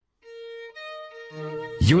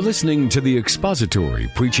You're listening to the expository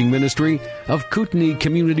preaching ministry of Kootenai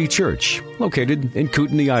Community Church, located in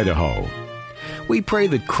Kootenai, Idaho. We pray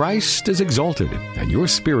that Christ is exalted and your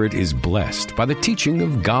spirit is blessed by the teaching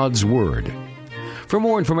of God's Word. For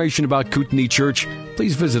more information about Kootenai Church,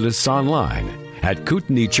 please visit us online at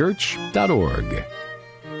kootenaichurch.org.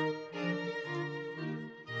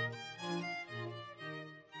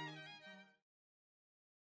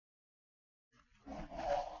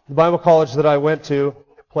 The Bible college that I went to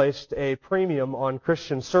placed a premium on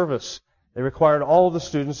Christian service. They required all of the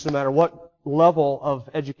students, no matter what level of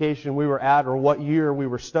education we were at or what year we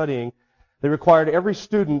were studying, they required every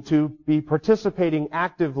student to be participating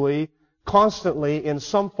actively, constantly in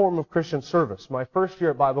some form of Christian service. My first year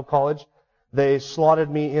at Bible college, they slotted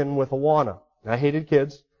me in with Awana. I hated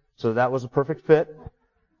kids, so that was a perfect fit.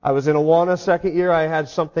 I was in Awana. Second year, I had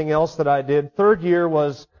something else that I did. Third year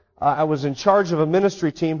was I was in charge of a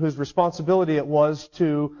ministry team whose responsibility it was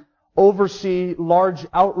to oversee large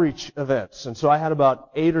outreach events. And so I had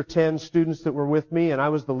about 8 or 10 students that were with me, and I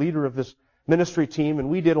was the leader of this ministry team,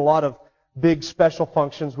 and we did a lot of big special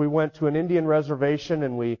functions. We went to an Indian reservation,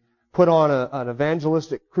 and we put on an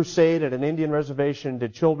evangelistic crusade at an Indian reservation,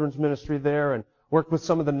 did children's ministry there, and worked with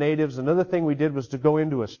some of the natives. Another thing we did was to go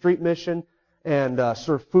into a street mission and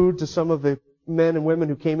serve food to some of the men and women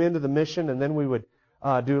who came into the mission, and then we would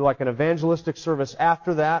do like an evangelistic service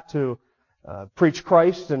after that to preach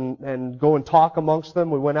Christ and go and talk amongst them.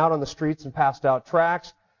 We went out on the streets and passed out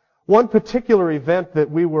tracts. One particular event that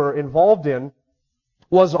we were involved in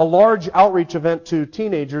was a large outreach event to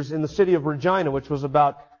teenagers in the city of Regina, which was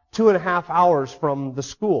about 2.5 hours from the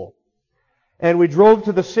school. And we drove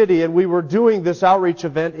to the city, and we were doing this outreach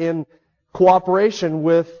event in cooperation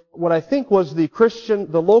with what I think was the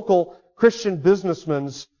local Christian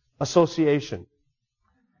Businessmen's Association.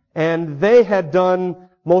 And they had done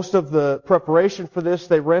most of the preparation for this.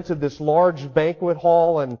 They rented this large banquet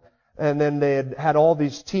hall, and then they had all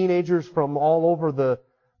these teenagers from all over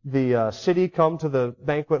the city come to the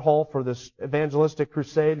banquet hall for this evangelistic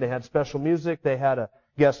crusade. They had special music. They had a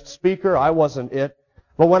guest speaker. I wasn't it.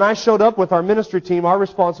 But when I showed up with our ministry team, our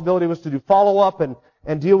responsibility was to do follow-up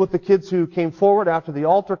and deal with the kids who came forward after the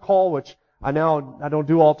altar call, which I don't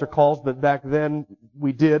do altar calls, but back then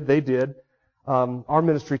they did. Our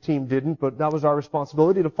ministry team didn't, but that was our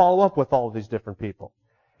responsibility to follow up with all of these different people.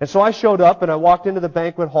 And so I showed up and I walked into the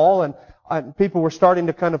banquet hall, and people were starting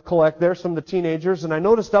to kind of collect there, some of the teenagers, and I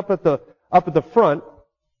noticed up at the front,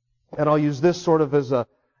 and I'll use this sort of as a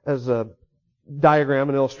diagram,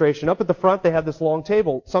 an illustration. Up at the front they had this long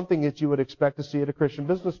table, something that you would expect to see at a Christian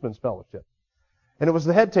Businessmen's Fellowship. And it was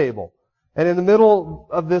the head table. And in the middle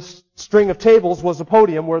of this string of tables was a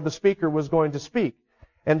podium where the speaker was going to speak.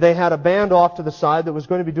 And they had a band off to the side that was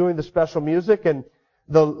going to be doing the special music, and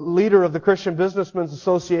the leader of the Christian Businessmen's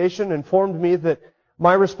Association informed me that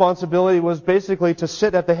my responsibility was basically to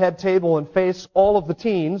sit at the head table and face all of the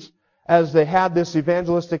teens as they had this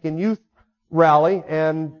evangelistic and youth rally,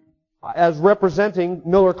 and as representing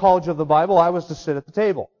Miller College of the Bible, I was to sit at the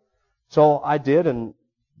table. So I did, and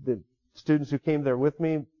the students who came there with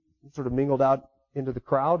me sort of mingled out into the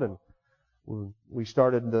crowd, and we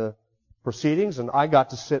started the proceedings, and I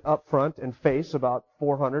got to sit up front and face about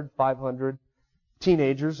 400, 500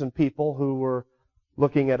 teenagers and people who were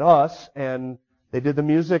looking at us, and they did the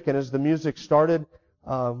music, and as the music started,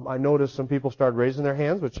 I noticed some people started raising their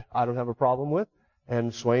hands, which I don't have a problem with,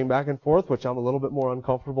 and swaying back and forth, which I'm a little bit more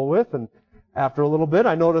uncomfortable with, and after a little bit,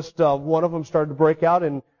 I noticed one of them started to break out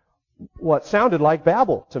in what sounded like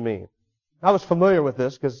babble to me. I was familiar with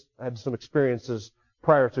this because I had some experiences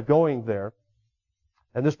prior to going there.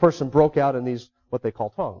 And this person broke out in these, what they call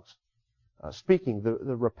tongues, speaking the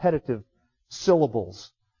repetitive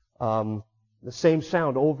syllables, the same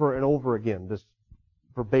sound over and over again, this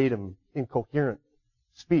verbatim, incoherent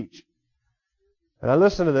speech. And I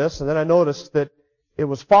listened to this, and then I noticed that it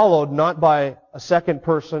was followed not by a second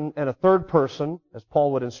person and a third person, as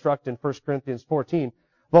Paul would instruct in 1 Corinthians 14,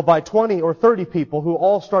 but by 20 or 30 people who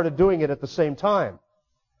all started doing it at the same time,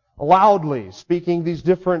 loudly speaking these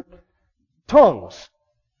different tongues.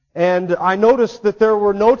 And I noticed that there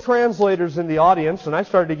were no translators in the audience, and I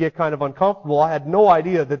started to get kind of uncomfortable. I had no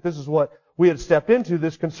idea that this is what we had stepped into,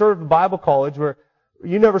 this conservative Bible college where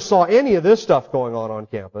you never saw any of this stuff going on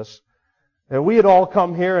campus. And we had all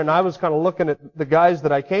come here, and I was kind of looking at the guys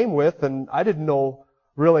that I came with, and I didn't know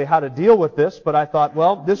really how to deal with this, but I thought,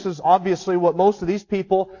 well, this is obviously what most of these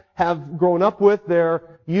people have grown up with.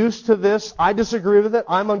 They're used to this. I disagree with it.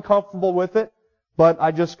 I'm uncomfortable with it, but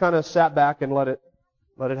I just kind of sat back and let it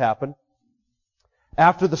happen.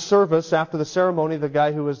 After the service, after the ceremony, the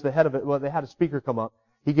guy who was the head of it, well, they had a speaker come up.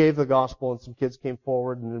 he gave the gospel, and some kids came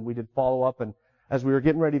forward, and then we did follow-up. And as we were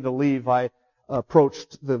getting ready to leave, I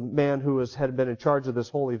approached the man who had been in charge of this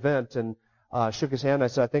whole event and shook his hand. I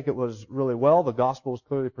said, I think it was really well. The gospel was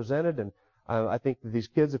clearly presented, and I think that these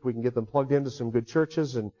kids, if we can get them plugged into some good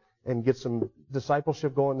churches and get some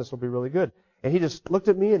discipleship going, this will be really good. And he just looked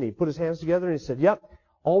at me and he put his hands together and he said, yep,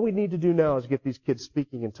 all we need to do now is get these kids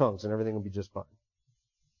speaking in tongues and everything will be just fine.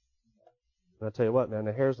 And I'll tell you what, man,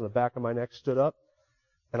 the hairs on the back of my neck stood up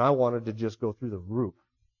and I wanted to just go through the roof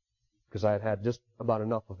because I had had just about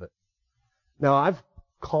enough of it. Now, I've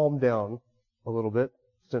calmed down a little bit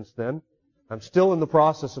since then. I'm still in the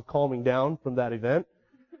process of calming down from that event.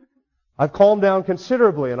 I've calmed down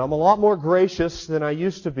considerably, and I'm a lot more gracious than I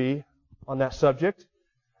used to be on that subject.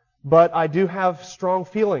 But I do have strong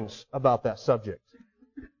feelings about that subject.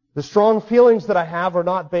 The strong feelings that I have are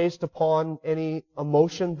not based upon any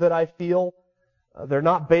emotion that I feel. They're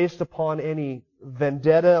not based upon any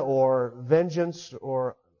vendetta or vengeance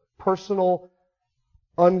or personal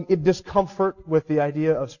discomfort with the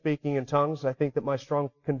idea of speaking in tongues. I think that my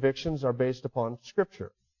strong convictions are based upon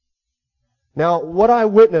Scripture. Now, what I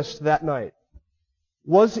witnessed that night,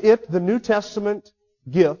 was it the New Testament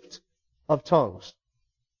gift of tongues?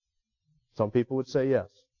 Some people would say yes.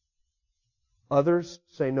 Others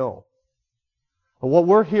say no. But what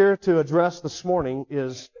we're here to address this morning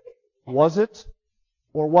is, was it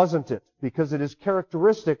or wasn't it? Because it is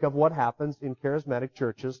characteristic of what happens in charismatic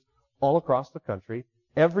churches all across the country,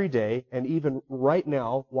 every day, and even right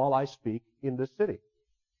now while I speak in this city.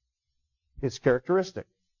 It's characteristic.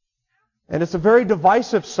 And it's a very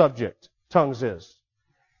divisive subject, tongues is.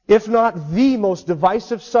 If not the most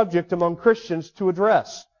divisive subject among Christians to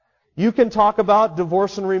address. You can talk about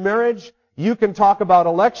divorce and remarriage. You can talk about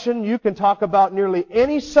election. You can talk about nearly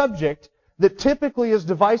any subject that typically is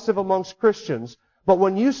divisive amongst Christians. But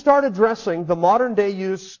when you start addressing the modern day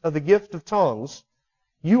use of the gift of tongues,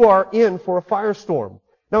 you are in for a firestorm.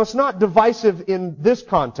 Now, it's not divisive in this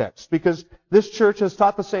context because this church has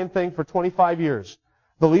taught the same thing for 25 years.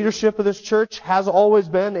 The leadership of this church has always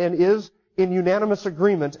been and is in unanimous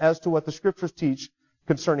agreement as to what the Scriptures teach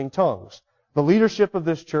concerning tongues. The leadership of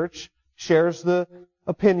this church shares the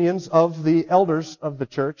opinions of the elders of the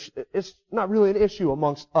church. It's not really an issue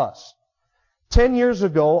amongst us. 10 years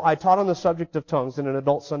ago, I taught on the subject of tongues in an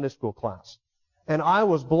adult Sunday school class. And I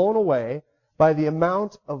was blown away by the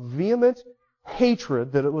amount of vehement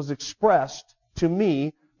hatred that it was expressed to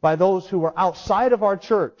me by those who were outside of our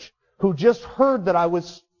church, who just heard that I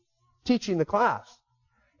was teaching the class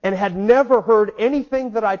and had never heard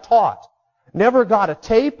anything that I taught, never got a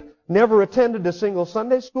tape, never attended a single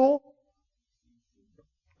Sunday school.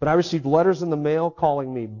 But I received letters in the mail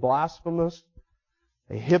calling me blasphemous,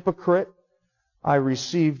 a hypocrite. I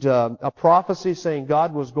received a prophecy saying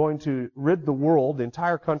God was going to rid the world, the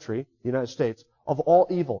entire country, the United States, of all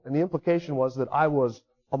evil. And the implication was that I was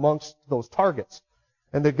amongst those targets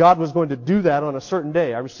and that God was going to do that on a certain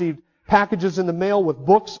day. I received packages in the mail with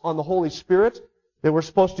books on the Holy Spirit that were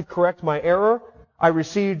supposed to correct my error. I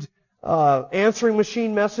received answering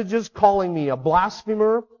machine messages calling me a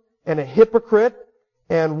blasphemer and a hypocrite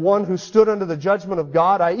and one who stood under the judgment of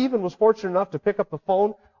God. I even was fortunate enough to pick up the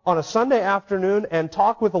phone on a Sunday afternoon and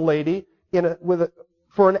talk with a lady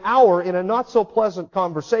for an hour in a not so pleasant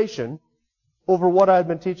conversation over what I had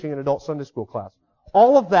been teaching in adult Sunday school class.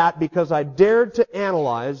 All of that because I dared to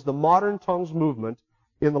analyze the modern tongues movement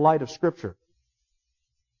in the light of Scripture.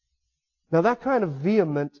 Now that kind of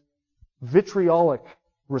vehement, vitriolic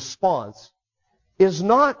response is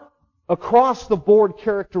not across the board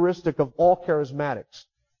characteristic of all charismatics.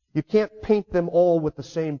 You can't paint them all with the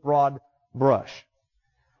same broad brush.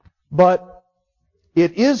 But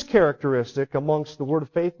it is characteristic amongst the Word of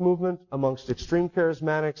Faith movement, amongst extreme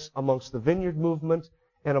charismatics, amongst the Vineyard movement,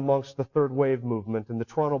 and amongst the Third Wave movement and the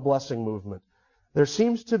Toronto Blessing movement. There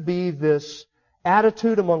seems to be this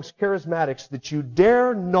attitude amongst charismatics that you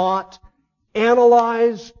dare not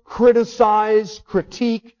analyze, criticize,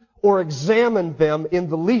 critique, or examine them in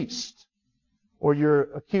the least. Or you're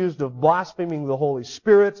accused of blaspheming the Holy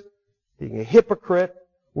Spirit, being a hypocrite,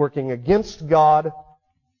 working against God,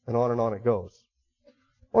 and on it goes.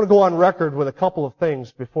 I want to go on record with a couple of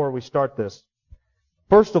things before we start this.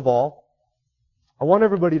 First of all, I want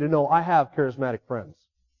everybody to know I have charismatic friends.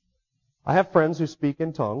 I have friends who speak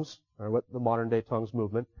in tongues, or what the modern day tongues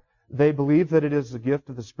movement. They believe that it is the gift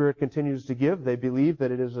that the Spirit continues to give. They believe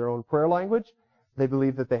that it is their own prayer language. They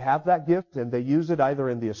believe that they have that gift and they use it either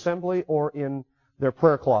in the assembly or in their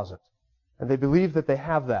prayer closet. And they believe that they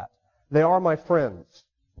have that. They are my friends.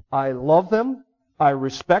 I love them. I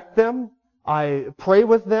respect them. I pray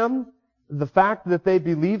with them. The fact that they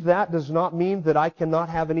believe that does not mean that I cannot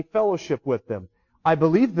have any fellowship with them. I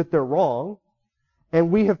believe that they're wrong,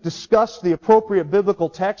 and we have discussed the appropriate biblical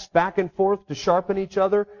text back and forth to sharpen each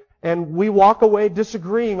other, and we walk away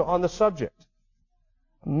disagreeing on the subject.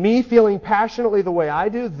 Me feeling passionately the way I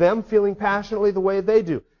do, them feeling passionately the way they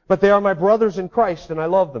do. But they are my brothers in Christ, and I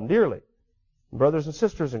love them dearly. Brothers and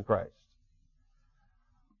sisters in Christ.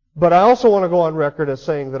 But I also want to go on record as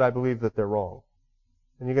saying that I believe that they're wrong.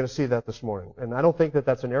 And you're going to see that this morning. And I don't think that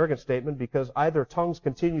that's an arrogant statement, because either tongues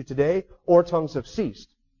continue today or tongues have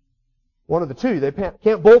ceased. One of the two. They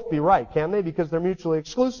can't both be right, can they? Because they're mutually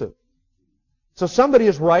exclusive. So somebody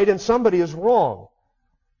is right and somebody is wrong.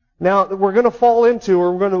 Now, we're going to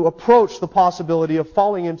we're going to approach the possibility of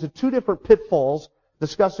falling into two different pitfalls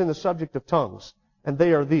discussing the subject of tongues. And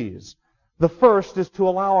they are these. The first is to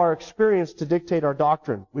allow our experience to dictate our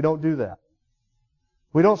doctrine. We don't do that.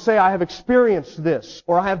 We don't say, I have experienced this,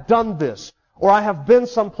 or I have done this, or I have been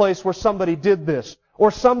someplace where somebody did this,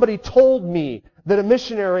 or somebody told me that a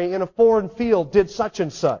missionary in a foreign field did such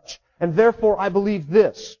and such, and therefore I believe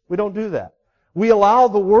this. We don't do that. We allow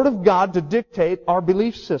the Word of God to dictate our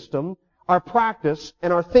belief system, our practice,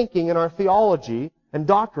 and our thinking and our theology and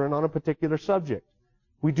doctrine on a particular subject.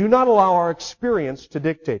 We do not allow our experience to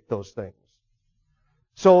dictate those things.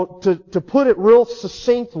 So to put it real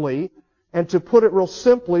succinctly, and to put it real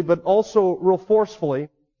simply, but also real forcefully,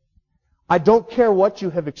 I don't care what you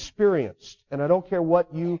have experienced, and I don't care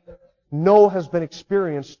what you know has been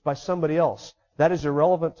experienced by somebody else. That is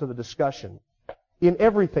irrelevant to the discussion. In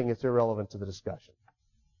everything, it's irrelevant to the discussion.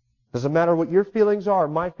 Doesn't matter what your feelings are,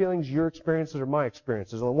 my feelings, your experiences, or my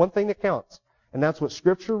experiences. There's only one thing that counts, and that's what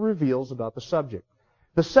Scripture reveals about the subject.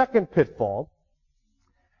 The second pitfall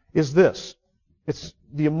is this. It's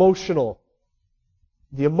the emotional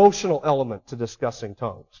element to discussing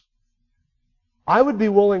tongues. I would be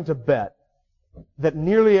willing to bet that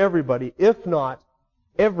nearly everybody, if not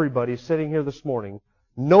everybody sitting here this morning,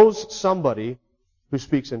 knows somebody who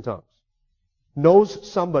speaks in tongues.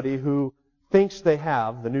 Knows somebody who thinks they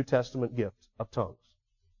have the New Testament gift of tongues.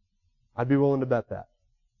 I'd be willing to bet that,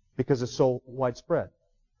 because it's so widespread.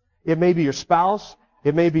 It may be your spouse,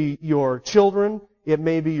 it may be your children, it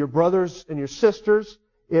may be your brothers and your sisters,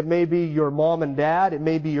 it may be your mom and dad. It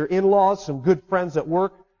may be your in-laws, some good friends at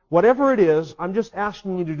work. Whatever it is, I'm just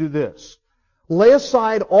asking you to do this. Lay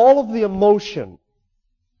aside all of the emotion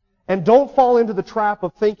and don't fall into the trap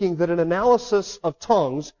of thinking that an analysis of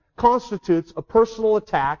tongues constitutes a personal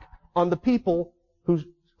attack on the people who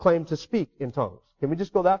claim to speak in tongues. Can we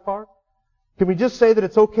just go that far? Can we just say that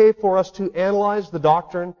it's okay for us to analyze the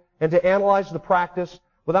doctrine and to analyze the practice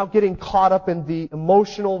without getting caught up in the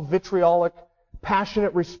emotional, vitriolic,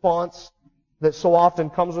 passionate response that so often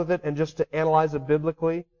comes with it, and just to analyze it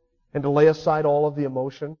biblically and to lay aside all of the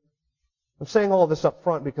emotion? I'm saying all of this up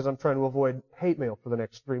front because I'm trying to avoid hate mail for the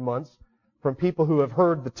next 3 months from people who have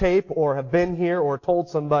heard the tape or have been here or told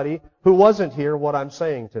somebody who wasn't here what I'm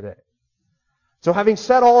saying today. So having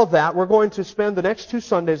said all of that, we're going to spend the next 2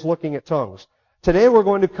 Sundays looking at tongues. Today we're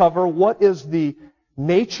going to cover what is the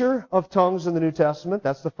nature of tongues in the New Testament.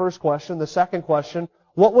 That's the first question. The second question,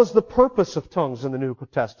 what was the purpose of tongues in the New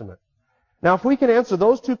Testament? Now, if we can answer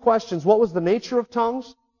those 2 questions, what was the nature of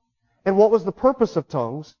tongues and what was the purpose of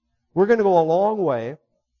tongues, we're going to go a long way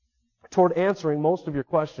toward answering most of your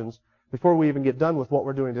questions before we even get done with what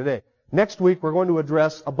we're doing today. Next week, we're going to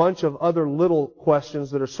address a bunch of other little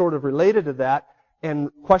questions that are sort of related to that and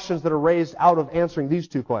questions that are raised out of answering these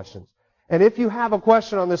 2 questions. And if you have a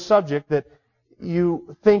question on this subject that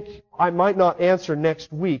you think I might not answer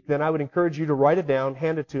next week, then I would encourage you to write it down,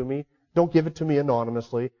 hand it to me. Don't give it to me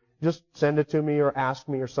anonymously. Just send it to me or ask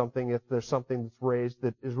me or something if there's something that's raised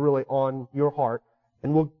that is really on your heart,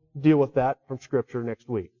 and we'll deal with that from Scripture next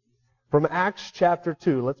week. From Acts chapter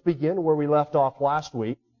 2, let's begin where we left off last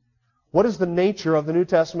week. What is the nature of the New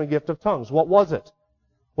Testament gift of tongues? What was it?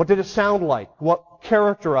 What did it sound like? What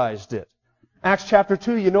characterized it? Acts chapter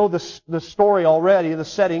 2, you know the story already, the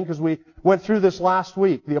setting, because we went through this last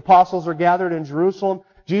week. The apostles are gathered in Jerusalem.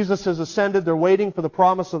 Jesus has ascended. They're waiting for the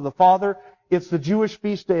promise of the Father. It's the Jewish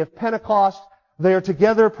feast day of Pentecost. They are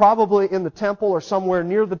together probably in the temple or somewhere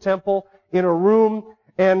near the temple in a room.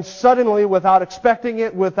 And suddenly, without expecting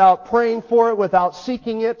it, without praying for it, without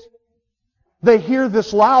seeking it, they hear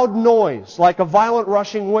this loud noise like a violent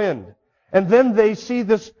rushing wind. And then they see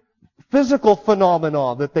this physical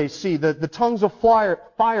phenomena that they see, the tongues of fire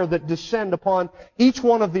that descend upon each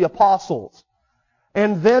one of the apostles.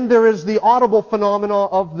 And then there is the audible phenomena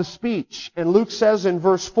of the speech. And Luke says in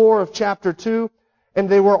verse 4 of chapter 2, and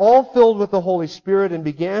they were all filled with the Holy Spirit and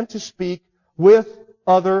began to speak with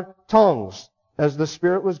other tongues as the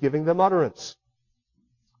Spirit was giving them utterance.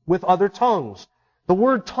 With other tongues. The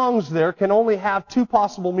word tongues there can only have two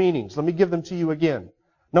possible meanings. Let me give them to you again.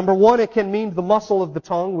 Number one, it can mean the muscle of the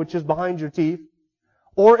tongue, which is behind your teeth,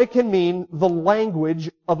 or it can mean the language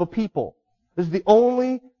of a people. This is the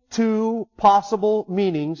only two possible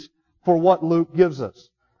meanings for what Luke gives us.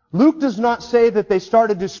 Luke does not say that they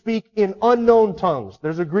started to speak in unknown tongues.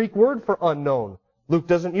 There's a Greek word for unknown. Luke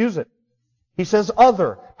doesn't use it. He says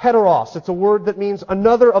other, heteros. It's a word that means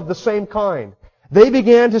another of the same kind. They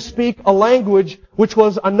began to speak a language which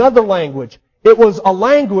was another language. It was a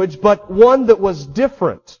language, but one that was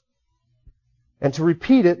different. And to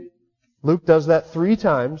repeat it, Luke does that 3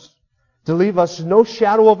 times to leave us no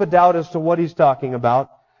shadow of a doubt as to what he's talking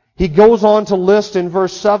about. He goes on to list in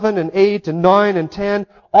verse 7 and 8 and 9 and 10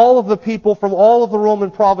 all of the people from all of the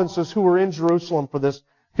Roman provinces who were in Jerusalem for this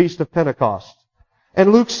Feast of Pentecost.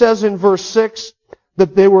 And Luke says in verse 6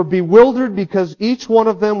 that they were bewildered because each one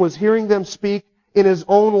of them was hearing them speak in his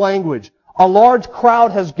own language. A large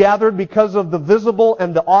crowd has gathered because of the visible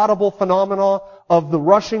and the audible phenomena of the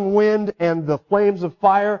rushing wind and the flames of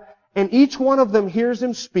fire, and each one of them hears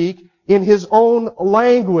him speak in his own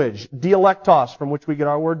language, dialectos, from which we get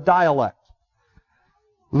our word dialect.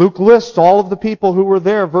 Luke lists all of the people who were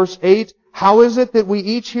there. Verse 8, how is it that we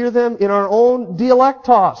each hear them in our own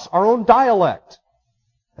dialectos, our own dialect?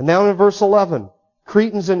 And now in verse 11,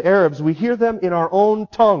 Cretans and Arabs, we hear them in our own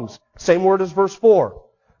tongues. Same word as verse 4.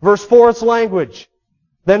 Verse 4, it's language.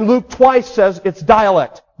 Then Luke twice says it's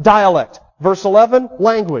dialect, dialect. Verse 11,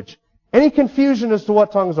 language. Any confusion as to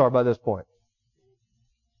what tongues are by this point?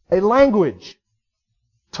 A language.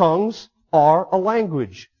 Tongues are a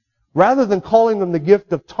language. Rather than calling them the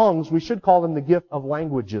gift of tongues, we should call them the gift of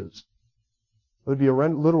languages. It would be a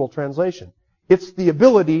literal translation. It's the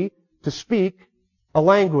ability to speak a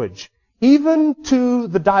language, even to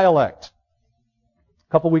the dialect.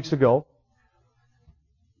 A couple weeks ago,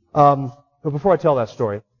 but before I tell that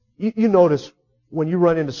story, you notice when you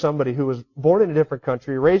run into somebody who was born in a different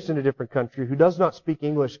country, raised in a different country, who does not speak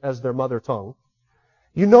English as their mother tongue,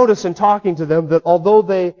 you notice in talking to them that although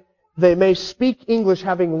they may speak English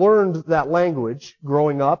having learned that language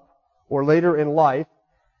growing up or later in life,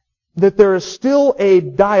 that there is still a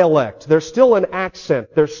dialect, there's still an accent,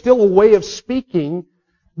 there's still a way of speaking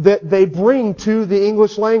that they bring to the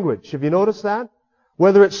English language. Have you noticed that?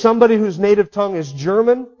 Whether it's somebody whose native tongue is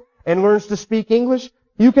German and learns to speak English,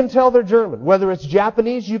 you can tell they're German. Whether it's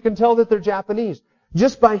Japanese, you can tell that they're Japanese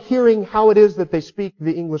just by hearing how it is that they speak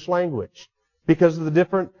the English language, because of the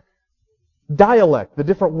different dialect, the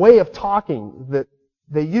different way of talking that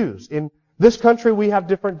they use. In this country, we have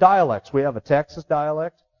different dialects. We have a Texas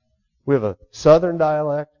dialect. We have a Southern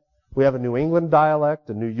dialect. We have a New England dialect,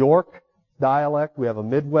 a New York dialect. We have a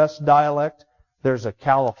Midwest dialect. There's a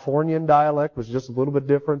Californian dialect, which is just a little bit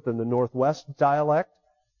different than the Northwest dialect.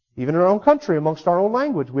 Even in our own country, amongst our own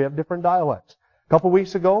language, we have different dialects. A couple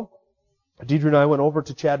weeks ago, Deidre and I went over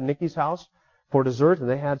to Chad and Nikki's house for dessert, and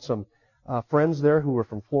they had some friends there who were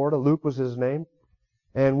from Florida. Luke was his name.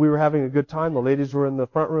 And we were having a good time. The ladies were in the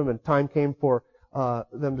front room, and time came for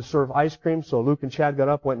them to serve ice cream. So Luke and Chad got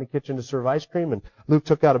up, went in the kitchen to serve ice cream, and Luke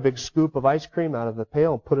took out a big scoop of ice cream out of the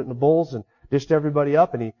pail and put it in the bowls and dished everybody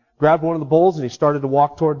up. And he grabbed one of the bowls and he started to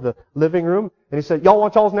walk toward the living room. And he said, "Y'all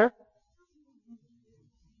want y'all's in there?"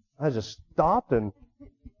 I just stopped and,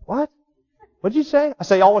 "What? What'd you say?" I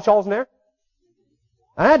said, "Y'all want y'all's in there?"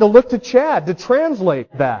 I had to look to Chad to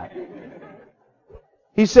translate that.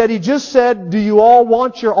 He said, he just said, "Do you all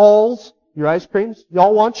want your alls, your ice creams?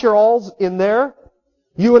 Y'all want your alls in there?"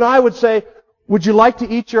 You and I would say, "Would you like to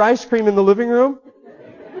eat your ice cream in the living room?"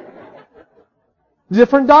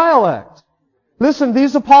 Different dialect. Listen,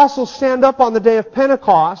 these apostles stand up on the day of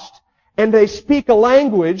Pentecost and they speak a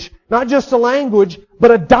language, not just a language,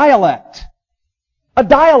 but a dialect. A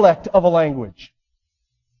dialect of a language.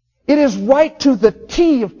 It is right to the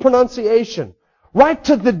T of pronunciation. Right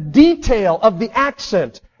to the detail of the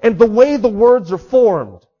accent and the way the words are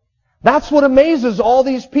formed. That's what amazes all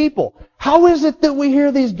these people. How is it that we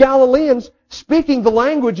hear these Galileans speaking the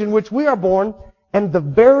language in which we are born and the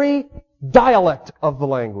very dialect of the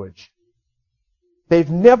language? They've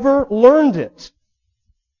never learned it.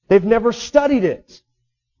 They've never studied it.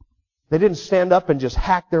 They didn't stand up and just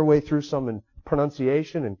hack their way through some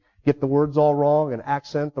pronunciation and get the words all wrong and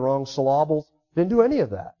accent the wrong syllables. They didn't do any of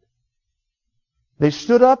that. They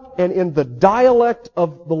stood up and in the dialect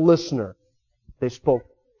of the listener, they spoke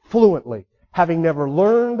fluently. Having never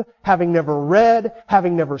learned, having never read,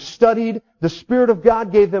 having never studied, the Spirit of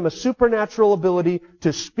God gave them a supernatural ability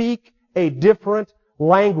to speak a different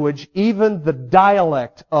language, even the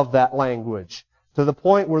dialect of that language, to the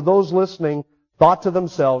point where those listening thought to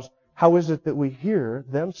themselves, how is it that we hear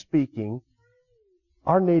them speaking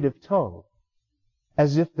our native tongue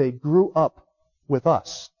as if they grew up with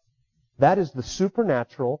us? That is the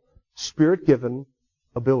supernatural, Spirit-given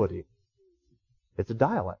ability. It's a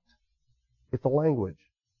dialect. It's a language.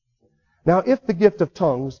 Now, if the gift of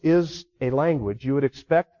tongues is a language, you would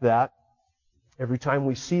expect that every time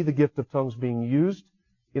we see the gift of tongues being used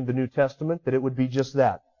in the New Testament, that it would be just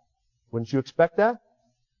that. Wouldn't you expect that?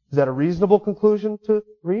 Is that a reasonable conclusion to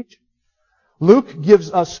reach? Luke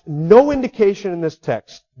gives us no indication in this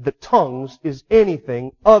text that tongues is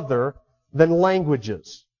anything other than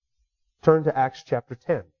languages. Turn to Acts chapter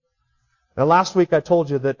 10. Now, last week I told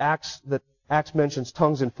you that Acts mentions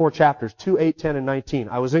tongues in 4 chapters, 2, 8, 10, and 19.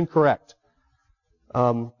 I was incorrect.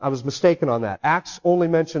 I was mistaken on that. Acts only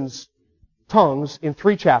mentions tongues in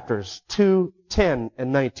 3 chapters, 2, 10,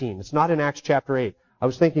 and 19. It's not in Acts chapter 8. I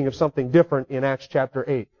was thinking of something different in Acts chapter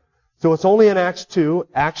 8. So it's only in Acts 2,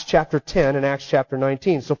 Acts chapter 10, and Acts chapter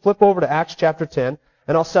 19. So flip over to Acts chapter 10,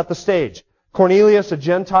 and I'll set the stage. Cornelius, a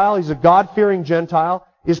Gentile, he's a God-fearing Gentile,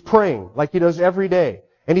 is praying like he does every day.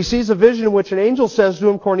 And he sees a vision in which an angel says to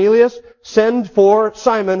him, Cornelius, send for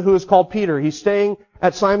Simon, who is called Peter. He's staying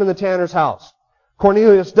at Simon the tanner's house.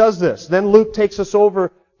 Cornelius does this. Then Luke takes us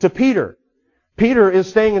over to Peter. Peter is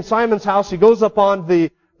staying in Simon's house. He goes up on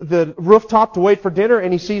the rooftop to wait for dinner,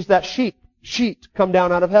 and he sees that sheet come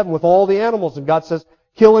down out of heaven with all the animals. And God says,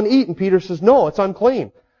 kill and eat. And Peter says, no, it's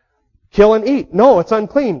unclean. Kill and eat. No, it's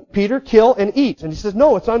unclean. Peter, kill and eat. And he says,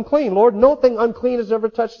 no, it's unclean. Lord, nothing unclean has ever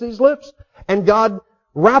touched these lips. And God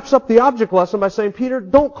wraps up the object lesson by saying, Peter,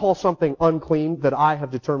 don't call something unclean that I have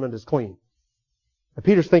determined is clean. And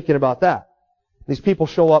Peter's thinking about that. These people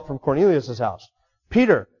show up from Cornelius' house.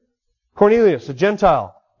 Peter, Cornelius, a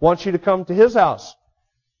Gentile, wants you to come to his house.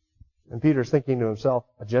 And Peter's thinking to himself,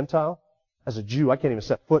 a Gentile? As a Jew, I can't even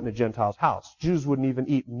set foot in a Gentile's house. Jews wouldn't even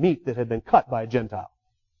eat meat that had been cut by a Gentile.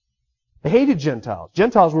 They hated Gentiles.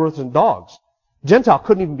 Gentiles were worse than dogs. A Gentile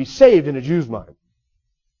couldn't even be saved in a Jew's mind.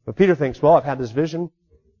 But Peter thinks, well, I've had this vision.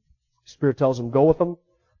 The Spirit tells him, go with them.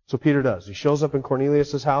 So Peter does. He shows up in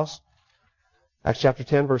Cornelius' house. Acts chapter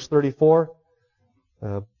 10, verse 34.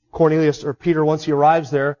 Peter, once he arrives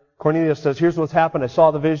there, Cornelius says, here's what's happened. I saw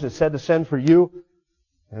the vision. It said to send for you.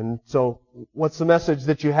 And so, what's the message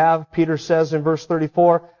that you have? Peter says in verse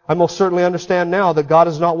 34, I most certainly understand now that God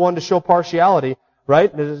is not one to show partiality,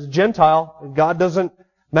 right? As a Gentile, God doesn't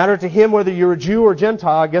matter to Him whether you're a Jew or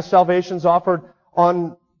Gentile. I guess salvation's offered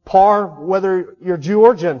on par whether you're Jew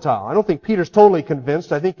or Gentile. I don't think Peter's totally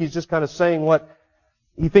convinced. I think he's just kind of saying what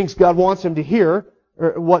he thinks God wants him to hear,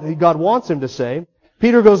 or what God wants him to say.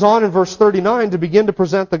 Peter goes on in verse 39 to begin to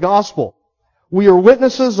present the gospel. We are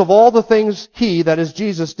witnesses of all the things He, that is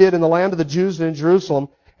Jesus, did in the land of the Jews and in Jerusalem,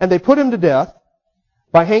 and they put Him to death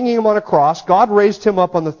by hanging Him on a cross. God raised Him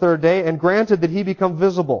up on the 3rd day and granted that He become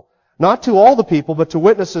visible, not to all the people, but to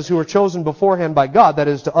witnesses who were chosen beforehand by God, that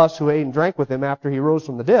is, to us who ate and drank with Him after He rose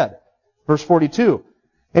from the dead. Verse 42.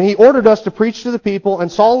 And He ordered us to preach to the people and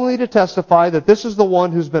solemnly to testify that this is the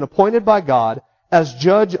one who's been appointed by God as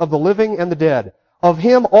judge of the living and the dead. Of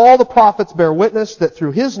Him all the prophets bear witness that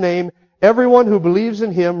through His name everyone who believes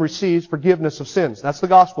in Him receives forgiveness of sins. That's the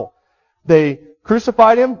gospel. They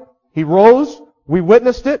crucified Him. He rose. We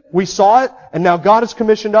witnessed it. We saw it. And now God has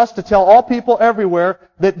commissioned us to tell all people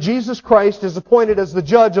everywhere that Jesus Christ is appointed as the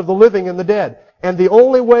judge of the living and the dead. And the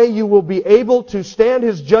only way you will be able to stand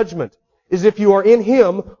His judgment is if you are in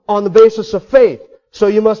Him on the basis of faith. So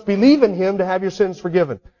you must believe in Him to have your sins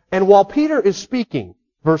forgiven. And while Peter is speaking,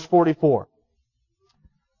 verse 44,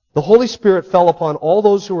 the Holy Spirit fell upon all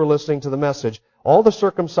those who were listening to the message. All the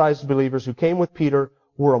circumcised believers who came with Peter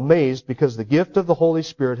were amazed because the gift of the Holy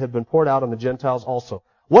Spirit had been poured out on the Gentiles also.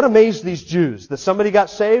 What amazed these Jews? That somebody got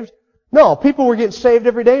saved? No, people were getting saved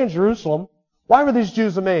every day in Jerusalem. Why were these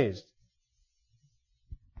Jews amazed?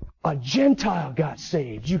 A Gentile got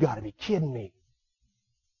saved. You got to be kidding me.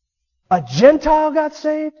 A Gentile got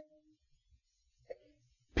saved?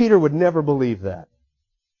 Peter would never believe that.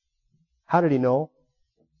 How did he know?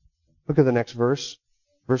 Look at the next verse.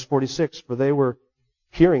 Verse 46. For they were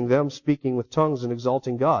hearing them speaking with tongues and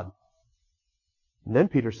exalting God. And then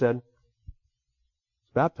Peter said,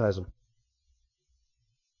 let's baptize them.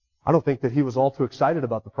 I don't think that he was all too excited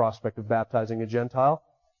about the prospect of baptizing a Gentile,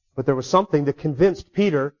 but there was something that convinced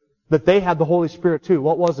Peter that they had the Holy Spirit too.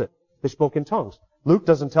 What was it? They spoke in tongues. Luke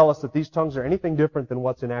doesn't tell us that these tongues are anything different than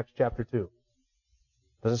what's in Acts chapter 2.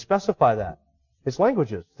 Doesn't specify that. It's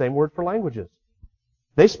languages. Same word for languages.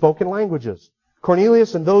 They spoke in languages.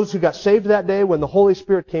 Cornelius and those who got saved that day when the Holy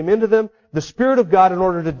Spirit came into them, the Spirit of God, in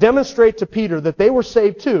order to demonstrate to Peter that they were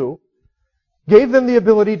saved too, gave them the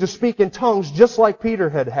ability to speak in tongues just like Peter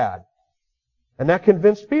had had. And that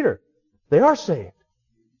convinced Peter. They are saved.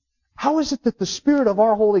 How is it that the Spirit of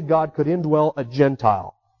our holy God could indwell a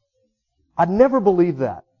Gentile? I'd never believe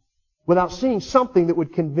that without seeing something that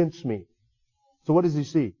would convince me. So what does he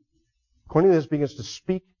see? Cornelius begins to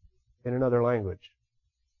speak in another language.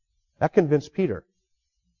 That convinced Peter.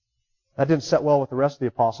 That didn't set well with the rest of the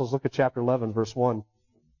apostles. Look at chapter 11, verse 1.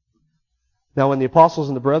 Now when the apostles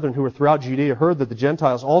and the brethren who were throughout Judea heard that the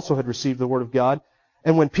Gentiles also had received the word of God,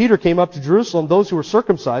 and when Peter came up to Jerusalem, those who were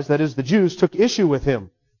circumcised, that is, the Jews, took issue with him,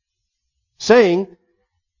 saying,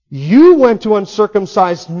 "You went to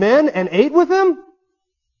uncircumcised men and ate with them?"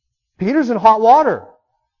 Peter's in hot water.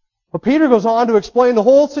 But Peter goes on to explain the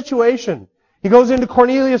whole situation. He goes into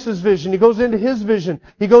Cornelius' vision. He goes into his vision.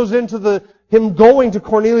 He goes into him going to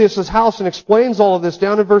Cornelius' house and explains all of this.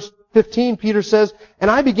 Down in verse 15, Peter says, "And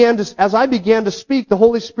as I began to speak, the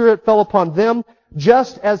Holy Spirit fell upon them,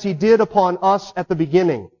 just as He did upon us at the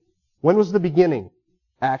beginning." When was the beginning?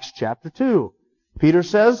 Acts chapter 2. Peter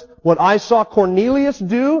says, what I saw Cornelius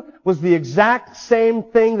do was the exact same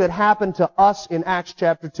thing that happened to us in Acts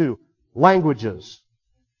chapter 2. Languages.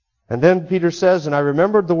 And then Peter says, "And I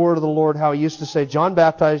remembered the word of the Lord, how He used to say, John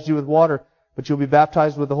baptized you with water, but you'll be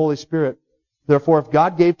baptized with the Holy Spirit. Therefore, if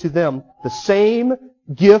God gave to them the same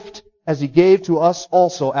gift as He gave to us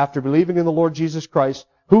also after believing in the Lord Jesus Christ,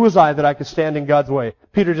 who was I that I could stand in God's way?"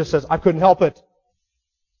 Peter just says, "I couldn't help it.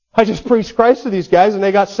 I just preached Christ to these guys and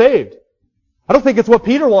they got saved." I don't think it's what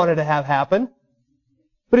Peter wanted to have happen.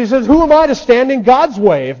 But he says, who am I to stand in God's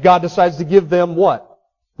way if God decides to give them what?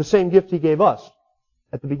 The same gift He gave us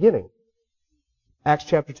at the beginning. Acts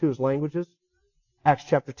chapter 2 is languages. Acts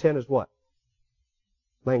chapter 10 is what?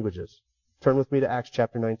 Languages. Turn with me to Acts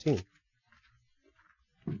chapter 19.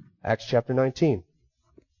 Acts chapter 19.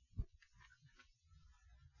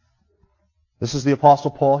 This is the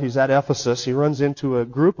Apostle Paul. He's at Ephesus. He runs into a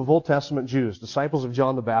group of Old Testament Jews, disciples of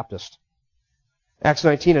John the Baptist. Acts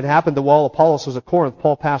 19, it happened that while Apollos was at Corinth,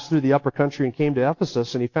 Paul passed through the upper country and came to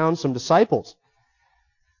Ephesus, and he found some disciples.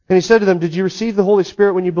 And he said to them, "Did you receive the Holy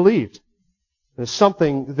Spirit when you believed?" And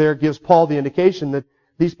something there gives Paul the indication that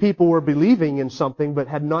these people were believing in something but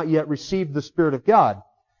had not yet received the Spirit of God.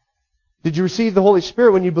 "Did you receive the Holy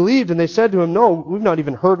Spirit when you believed?" And they said to him, "No, we've not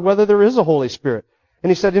even heard whether there is a Holy Spirit."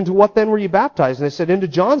 And he said, "Into what then were you baptized?" And they said, "Into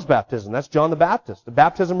John's baptism." That's John the Baptist. The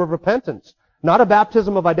baptism of repentance. Not a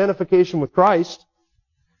baptism of identification with Christ.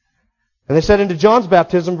 And they said, "Into John's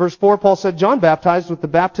baptism." Verse 4, Paul said, "John baptized with the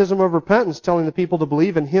baptism of repentance, telling the people to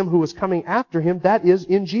believe in Him who was coming after him, that is,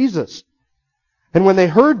 in Jesus." And when they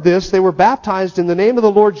heard this, they were baptized in the name of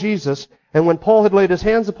the Lord Jesus. And when Paul had laid his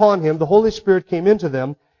hands upon him, the Holy Spirit came into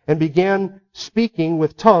them and began speaking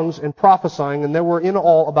with tongues and prophesying. And there were in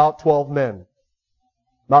all about 12 men.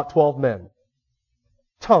 About 12 men.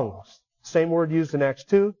 Tongues. Same word used in Acts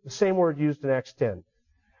 2, the same word used in Acts 10.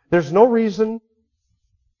 There's no reason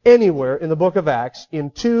anywhere in the book of Acts, in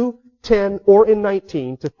 2, 10, or in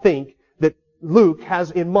 19, to think that Luke has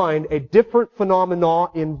in mind a different phenomena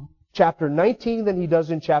in chapter 19 than he does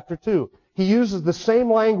in chapter 2. He uses the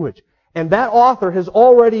same language. And that author has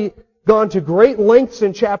already gone to great lengths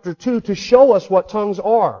in chapter 2 to show us what tongues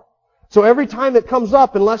are. So every time it comes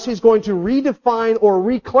up, unless he's going to redefine or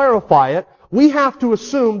reclarify it, we have to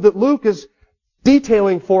assume that Luke is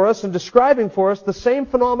detailing for us and describing for us the same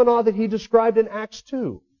phenomena that he described in Acts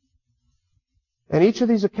 2. And each of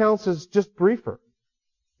these accounts is just briefer.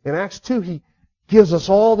 In Acts 2, he gives us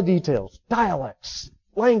all the details. Dialects,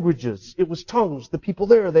 languages. It was tongues. The people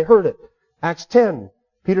there, they heard it. Acts 10,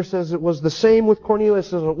 Peter says it was the same with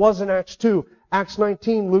Cornelius as it was in Acts 2. Acts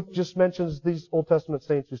 19, Luke just mentions these Old Testament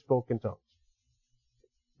saints who spoke in tongues.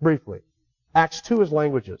 Briefly. Acts 2 is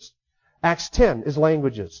languages. Acts 10 is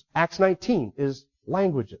languages. Acts 19 is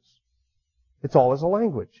languages. It's all as a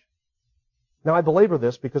language. Now I belabor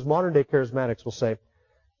this because modern day charismatics will say,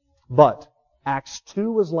 but Acts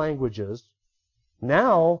 2 was languages,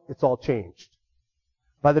 now it's all changed.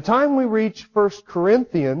 By the time we reach 1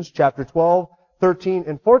 Corinthians chapter 12, 13,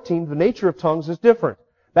 and 14, the nature of tongues is different.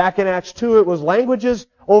 Back in Acts 2 it was languages.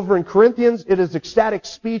 Over in Corinthians it is ecstatic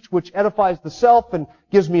speech which edifies the self and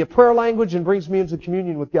gives me a prayer language and brings me into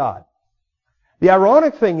communion with God. The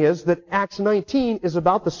ironic thing is that Acts 19 is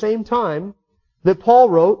about the same time that Paul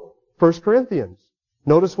wrote 1 Corinthians.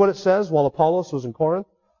 Notice what it says. While Apollos was in Corinth,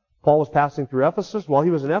 Paul was passing through Ephesus. While he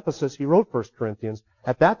was in Ephesus, he wrote 1 Corinthians.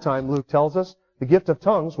 At that time, Luke tells us, the gift of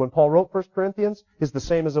tongues, when Paul wrote 1 Corinthians, is the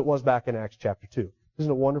same as it was back in Acts chapter 2.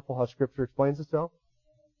 Isn't it wonderful how Scripture explains itself?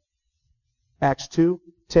 Acts 2,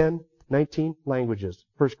 10, 19, languages.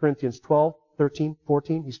 1 Corinthians 12, 13,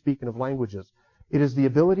 14, he's speaking of languages. It is the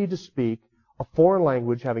ability to speak a foreign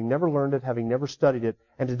language, having never learned it, having never studied it,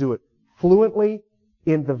 and to do it fluently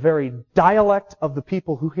in the very dialect of the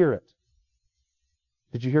people who hear it.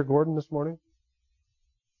 Did you hear Gordon this morning?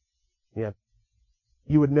 Yeah.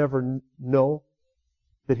 You would never know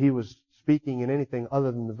that he was speaking in anything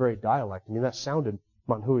other than the very dialect. I mean, that sounded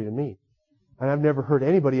Manhui to me. And I've never heard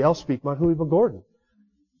anybody else speak Manhui but Gordon.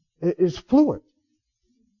 It is fluent.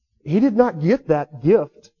 He did not get that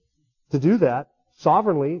gift to do that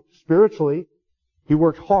sovereignly, spiritually. He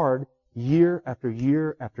worked hard year after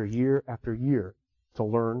year after year after year to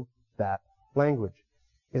learn that language.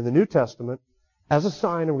 In the New Testament, as a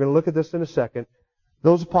sign, and we're going to look at this in a second,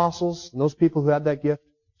 those apostles and those people who had that gift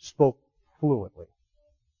spoke fluently.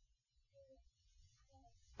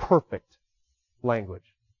 Perfect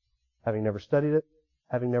language. Having never studied it,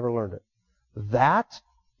 having never learned it. That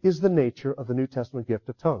is the nature of the New Testament gift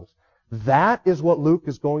of tongues. That is what Luke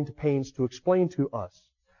is going to pains to explain to us.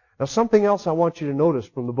 Now, something else I want you to notice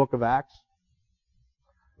from the book of Acts.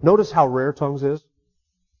 Notice how rare tongues is.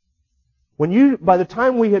 By the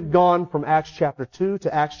time we had gone from Acts chapter 2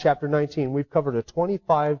 to Acts chapter 19, we've covered a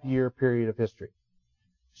 25-year period of history.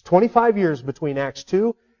 It's 25 years between Acts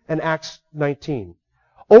 2 and Acts 19.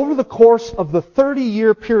 Over the course of the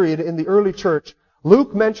 30-year period in the early church,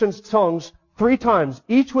 Luke mentions tongues 3 times,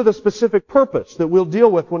 each with a specific purpose that we'll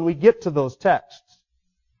deal with when we get to those texts.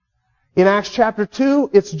 In Acts chapter 2,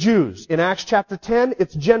 it's Jews. In Acts chapter 10,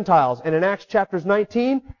 it's Gentiles. And in Acts chapters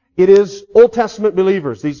 19, it is Old Testament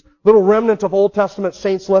believers, these little remnant of Old Testament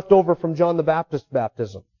saints left over from John the Baptist's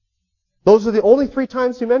baptism. Those are the only 3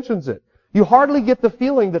 times he mentions it. You hardly get the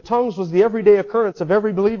feeling that tongues was the everyday occurrence of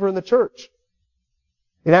every believer in the church.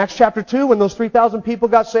 In Acts chapter 2, when those 3,000 people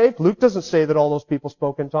got saved, Luke doesn't say that all those people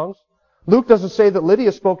spoke in tongues. Luke doesn't say that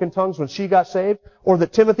Lydia spoke in tongues when she got saved, or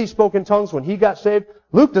that Timothy spoke in tongues when he got saved.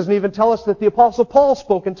 Luke doesn't even tell us that the Apostle Paul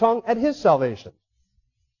spoke in tongue at his salvation.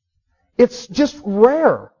 It's just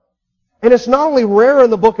rare. And it's not only rare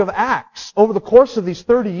in the book of Acts over the course of these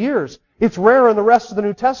 30 years, it's rare in the rest of the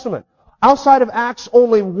New Testament. Outside of Acts,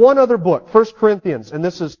 only one other book, 1 Corinthians, and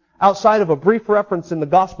this is outside of a brief reference in the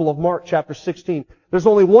Gospel of Mark, chapter 16. There's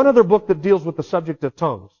only one other book that deals with the subject of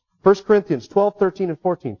tongues. 1 Corinthians 12, 13, and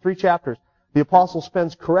 14. 3 chapters. The apostle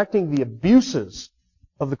spends correcting the abuses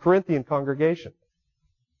of the Corinthian congregation.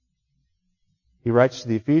 He writes to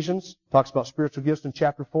the Ephesians, talks about spiritual gifts in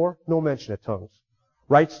chapter 4, no mention of tongues.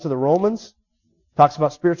 Writes to the Romans, talks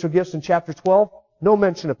about spiritual gifts in chapter 12, no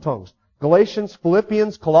mention of tongues. Galatians,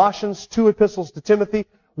 Philippians, Colossians, 2 epistles to Timothy,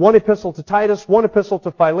 1 epistle to Titus, 1 epistle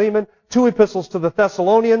to Philemon, 2 epistles to the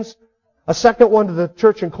Thessalonians, a second one to the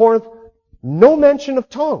church in Corinth. No mention of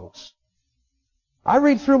tongues. I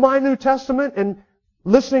read through my New Testament and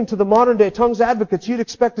listening to the modern day tongues advocates, you'd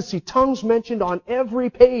expect to see tongues mentioned on every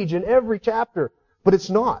page in every chapter, but it's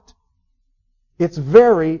not. It's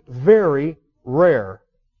very, very rare.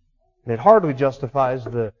 And it hardly justifies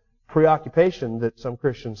the preoccupation that some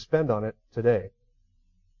Christians spend on it today.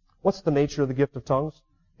 What's the nature of the gift of tongues?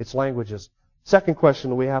 It's languages. Second question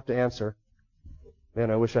that we have to answer. Man,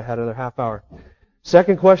 I wish I had another half hour.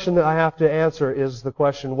 Second question that I have to answer is the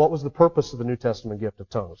question, what was the purpose of the New Testament gift of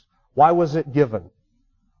tongues? Why was it given?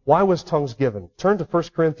 Why was tongues given? Turn to 1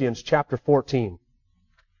 Corinthians chapter 14.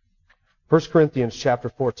 1 Corinthians chapter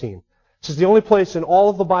 14. This is the only place in all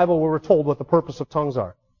of the Bible where we're told what the purpose of tongues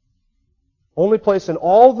are. Only place in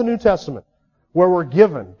all of the New Testament where we're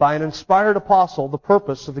given by an inspired apostle the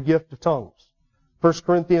purpose of the gift of tongues. 1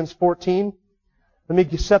 Corinthians 14. Let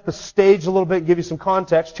me set the stage a little bit and give you some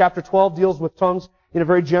context. Chapter 12 deals with tongues in a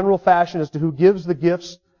very general fashion as to who gives the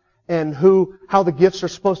gifts and how the gifts are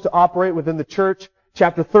supposed to operate within the church.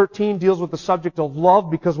 Chapter 13 deals with the subject of love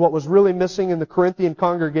because what was really missing in the Corinthian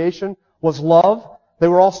congregation was love. They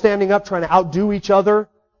were all standing up trying to outdo each other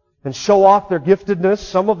and show off their giftedness,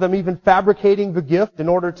 some of them even fabricating the gift in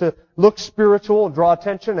order to look spiritual and draw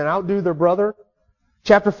attention and outdo their brother.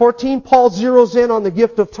 Chapter 14, Paul zeroes in on the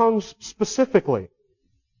gift of tongues specifically.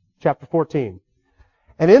 Chapter 14.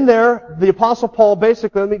 And in there, the Apostle Paul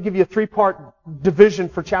basically, let me give you a 3-part division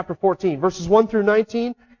for chapter 14. Verses 1 through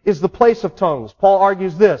 19 is the place of tongues. Paul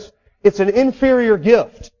argues this. It's an inferior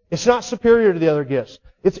gift. It's not superior to the other gifts.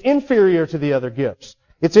 It's inferior to the other gifts.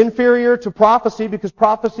 It's inferior to prophecy because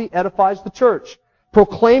prophecy edifies the church.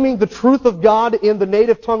 Proclaiming the truth of God in the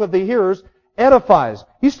native tongue of the hearers edifies.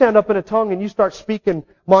 You stand up in a tongue and you start speaking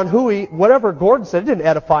Manhui, whatever Gordon said, it didn't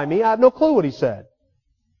edify me. I have no clue what he said.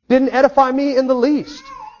 Didn't edify me in the least.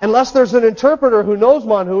 Unless there's an interpreter who knows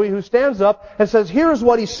Manhui who stands up and says, here's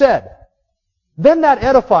what he said. Then that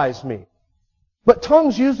edifies me. But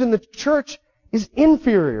tongues used in the church is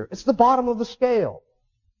inferior. It's the bottom of the scale.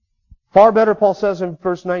 Far better, Paul says in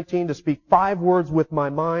verse 19, to speak 5 words with my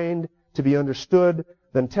mind to be understood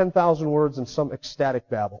than 10,000 words in some ecstatic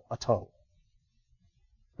babble, a tongue.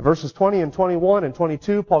 In verses 20 and 21 and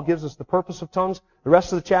 22, Paul gives us the purpose of tongues. The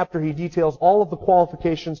rest of the chapter, he details all of the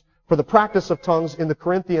qualifications for the practice of tongues in the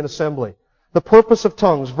Corinthian assembly. The purpose of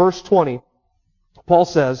tongues, verse 20, Paul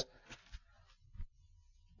says,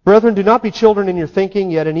 Brethren, do not be children in your thinking,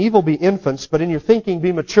 yet in evil be infants, but in your thinking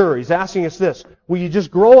be mature. He's asking us this. Will you just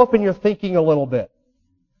grow up in your thinking a little bit?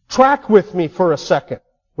 Track with me for a second,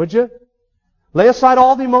 would you? Lay aside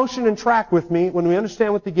all the emotion and track with me when we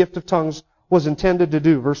understand what the gift of tongues was intended to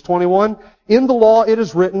do. Verse 21, in the law it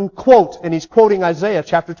is written, quote, and he's quoting Isaiah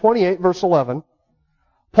chapter 28, verse 11.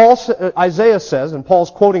 Isaiah says, and Paul's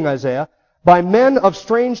quoting Isaiah, by men of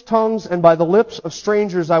strange tongues and by the lips of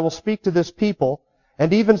strangers I will speak to this people,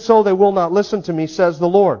 and even so they will not listen to me, says the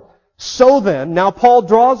Lord. So then, now Paul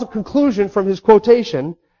draws a conclusion from his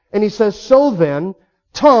quotation, and he says, so then,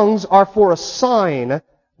 tongues are for a sign,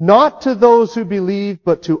 not to those who believe,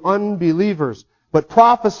 but to unbelievers. But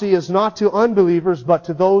prophecy is not to unbelievers, but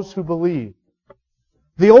to those who believe.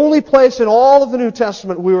 The only place in all of the New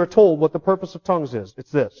Testament we were told what the purpose of tongues is,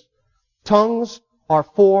 it's this. Tongues are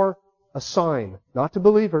for a sign, not to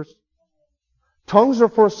believers. Tongues are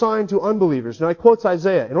for a sign to unbelievers. Now he quotes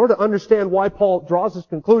Isaiah. In order to understand why Paul draws this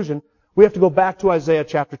conclusion, we have to go back to Isaiah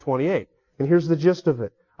chapter 28. And here's the gist of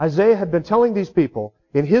it. Isaiah had been telling these people,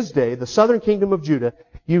 in his day, the southern kingdom of Judah,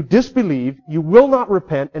 you disbelieve, you will not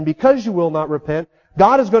repent, and because you will not repent,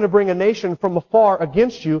 God is going to bring a nation from afar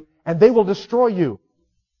against you, and they will destroy you.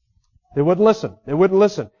 They wouldn't listen. They wouldn't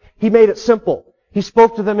listen. He made it simple. He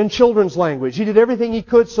spoke to them in children's language. He did everything he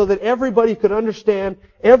could so that everybody could understand,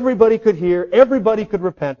 everybody could hear, everybody could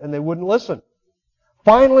repent, and they wouldn't listen.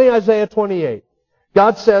 Finally, Isaiah 28.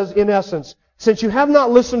 God says, in essence, since you have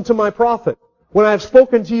not listened to my prophet, when I have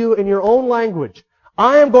spoken to you in your own language,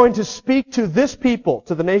 I am going to speak to this people,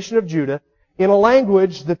 to the nation of Judah, in a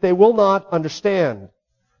language that they will not understand,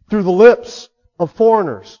 through the lips of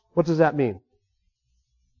foreigners. What does that mean?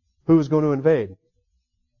 Who is going to invade?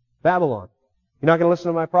 Babylon. You're not going to listen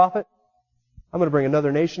to my prophet? I'm going to bring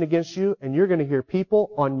another nation against you, and you're going to hear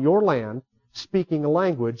people on your land speaking a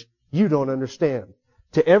language you don't understand.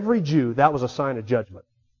 To every Jew, that was a sign of judgment.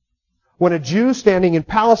 When a Jew standing in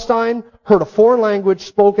Palestine heard a foreign language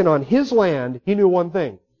spoken on his land, he knew one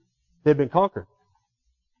thing. They'd been conquered.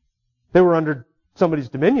 They were under somebody's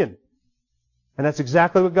dominion. And that's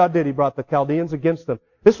exactly what God did. He brought the Chaldeans against them.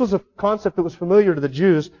 This was a concept that was familiar to the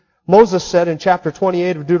Jews. Moses said in chapter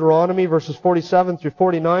 28 of Deuteronomy, verses 47 through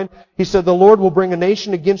 49, he said, the Lord will bring a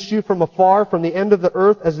nation against you from afar, from the end of the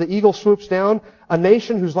earth, as the eagle swoops down, a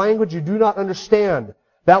nation whose language you do not understand.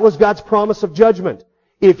 That was God's promise of judgment.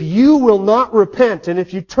 If you will not repent, and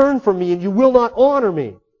if you turn from me, and you will not honor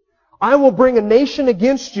me, I will bring a nation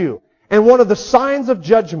against you. And one of the signs of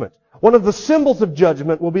judgment, one of the symbols of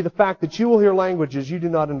judgment will be the fact that you will hear languages you do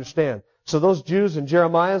not understand. So those Jews in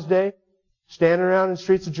Jeremiah's day, standing around in the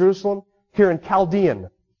streets of Jerusalem, hearing Chaldean.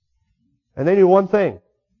 And they knew one thing.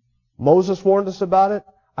 Moses warned us about it,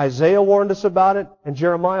 Isaiah warned us about it, and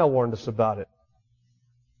Jeremiah warned us about it.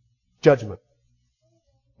 Judgment.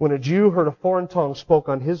 When a Jew heard a foreign tongue spoke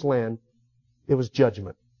on his land, it was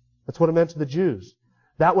judgment. That's what it meant to the Jews.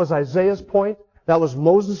 That was Isaiah's point, that was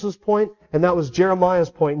Moses' point, and that was Jeremiah's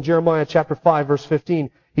point in Jeremiah chapter 5, verse 15.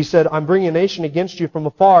 He said, I'm bringing a nation against you from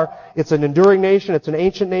afar. It's an enduring nation. It's an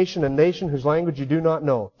ancient nation, a nation whose language you do not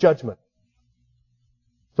know. Judgment.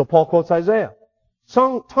 So Paul quotes Isaiah.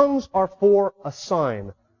 Tongues are for a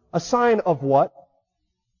sign. A sign of what?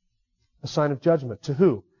 A sign of judgment. To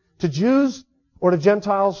who? To Jews or to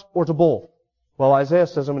Gentiles or to both? Well, Isaiah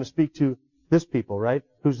says, I'm going to speak to this people, right?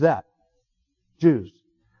 Who's that? Jews.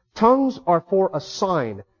 Tongues are for a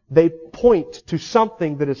sign. They point to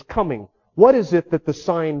something that is coming. What is it that the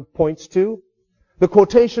sign points to? The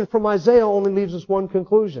quotation from Isaiah only leaves us one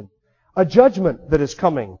conclusion. A judgment that is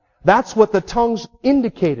coming. That's what the tongues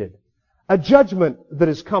indicated. A judgment that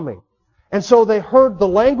is coming. And so they heard the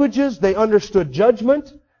languages, they understood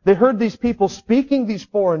judgment, they heard these people speaking these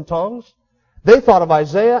foreign tongues. They thought of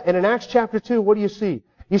Isaiah, and in Acts chapter 2, what do you see?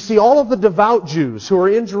 You see all of the devout Jews who are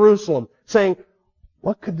in Jerusalem saying,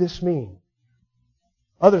 what could this mean?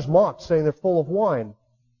 Others mocked, saying they're full of wine.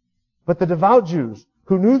 But the devout Jews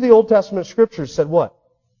who knew the Old Testament Scriptures said what?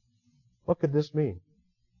 What could this mean?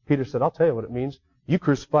 Peter said, I'll tell you what it means. You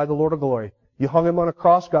crucified the Lord of glory. You hung Him on a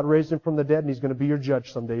cross, God raised Him from the dead, and He's going to be your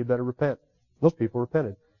judge someday. You better repent. Those people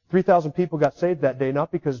repented. 3,000 people got saved that day,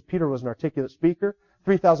 not because Peter was an articulate speaker,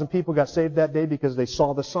 3,000 people got saved that day because they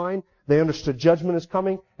saw the sign. They understood judgment is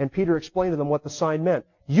coming, and Peter explained to them what the sign meant.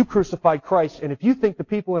 You crucified Christ, and if you think the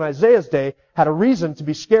people in Isaiah's day had a reason to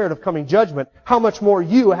be scared of coming judgment, how much more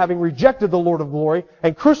you, having rejected the Lord of glory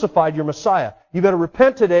and crucified your Messiah? You better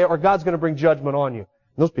repent today, or God's going to bring judgment on you.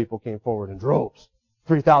 And those people came forward in droves.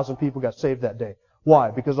 3,000 people got saved that day.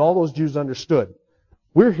 Why? Because all those Jews understood.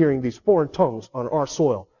 We're hearing these foreign tongues on our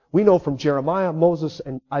soil. We know from Jeremiah, Moses,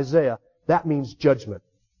 and Isaiah, that means judgment.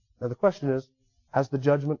 Now the question is, has the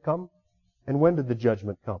judgment come? And when did the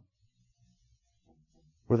judgment come?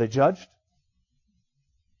 Were they judged?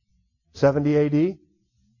 70 A.D.?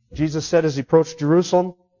 Jesus said as he approached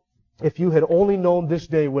Jerusalem, if you had only known this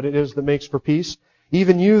day what it is that makes for peace,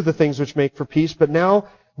 even you the things which make for peace, but now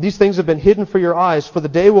these things have been hidden for your eyes, for the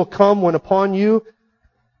day will come when upon you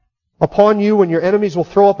when your enemies will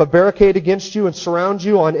throw up a barricade against you and surround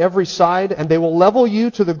you on every side, and they will level you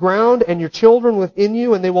to the ground and your children within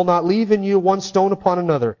you, and they will not leave in you one stone upon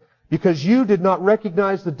another, because you did not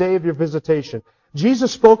recognize the day of your visitation.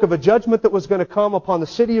 Jesus spoke of a judgment that was going to come upon the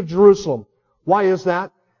city of Jerusalem. Why is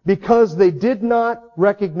that? Because they did not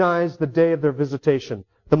recognize the day of their visitation.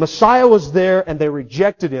 The Messiah was there and they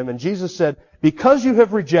rejected Him. And Jesus said, because you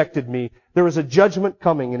have rejected me, there is a judgment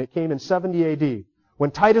coming. And it came in 70 A.D.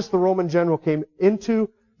 When Titus the Roman general came into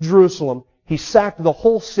Jerusalem, he sacked the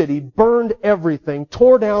whole city, burned everything,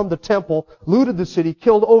 tore down the temple, looted the city,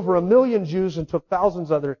 killed over 1 million Jews and took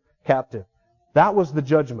thousands other captive. That was the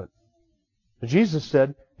judgment. Jesus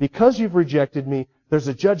said, because you've rejected me, there's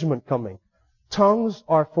a judgment coming. Tongues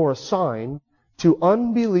are for a sign to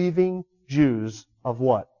unbelieving Jews of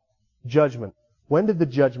what? Judgment. When did the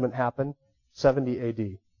judgment happen? 70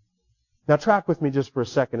 A.D. Now track with me just for a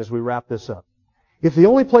second as we wrap this up. If the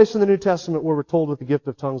only place in the New Testament where we're told what the gift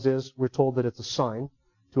of tongues is, we're told that it's a sign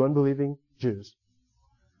to unbelieving Jews.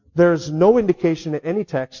 There's no indication in any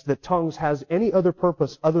text that tongues has any other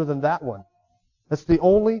purpose other than that one. That's the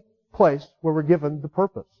only place where we're given the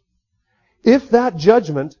purpose. If that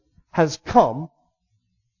judgment has come,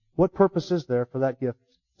 what purpose is there for that gift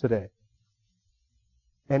today?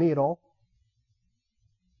 Any at all?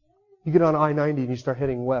 You get on I-90 and you start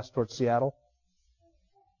heading west towards Seattle.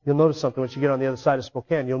 You'll notice something. Once you get on the other side of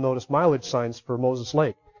Spokane, you'll notice mileage signs for Moses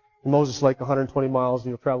Lake. In Moses Lake, 120 miles, and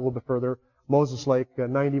you'll travel a little bit further. Moses Lake,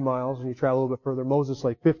 90 miles, and you travel a little bit further. Moses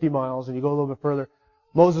Lake, 50 miles, and you go a little bit further.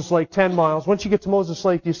 Moses Lake, 10 miles. Once you get to Moses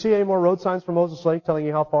Lake, do you see any more road signs for Moses Lake telling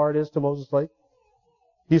you how far it is to Moses Lake?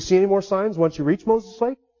 Do you see any more signs once you reach Moses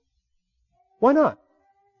Lake? Why not?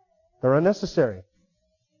 They're unnecessary.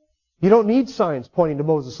 You don't need signs pointing to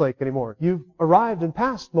Moses Lake anymore. You've arrived and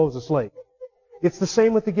passed Moses Lake. It's the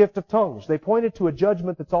same with the gift of tongues. They pointed to a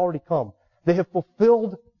judgment that's already come. They have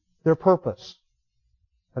fulfilled their purpose.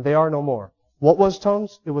 And they are no more. What was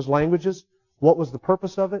tongues? It was languages. What was the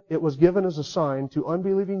purpose of it? It was given as a sign to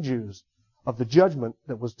unbelieving Jews of the judgment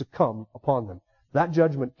that was to come upon them. That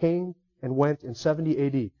judgment came and went in 70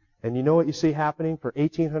 A.D. And you know what you see happening for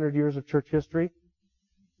 1,800 years of church history?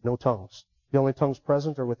 No tongues. The only tongues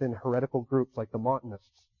present are within heretical groups like the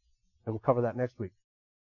Montanists. And we'll cover that next week.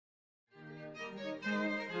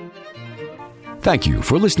 Thank you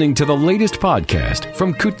for listening to the latest podcast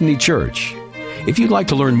from Kootenai Church. If you'd like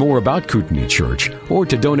to learn more about Kootenai Church or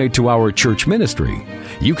to donate to our church ministry,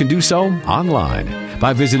 you can do so online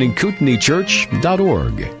by visiting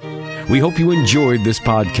kootenaichurch.org. We hope you enjoyed this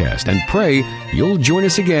podcast and pray you'll join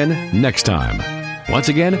us again next time. Once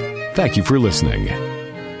again, thank you for listening.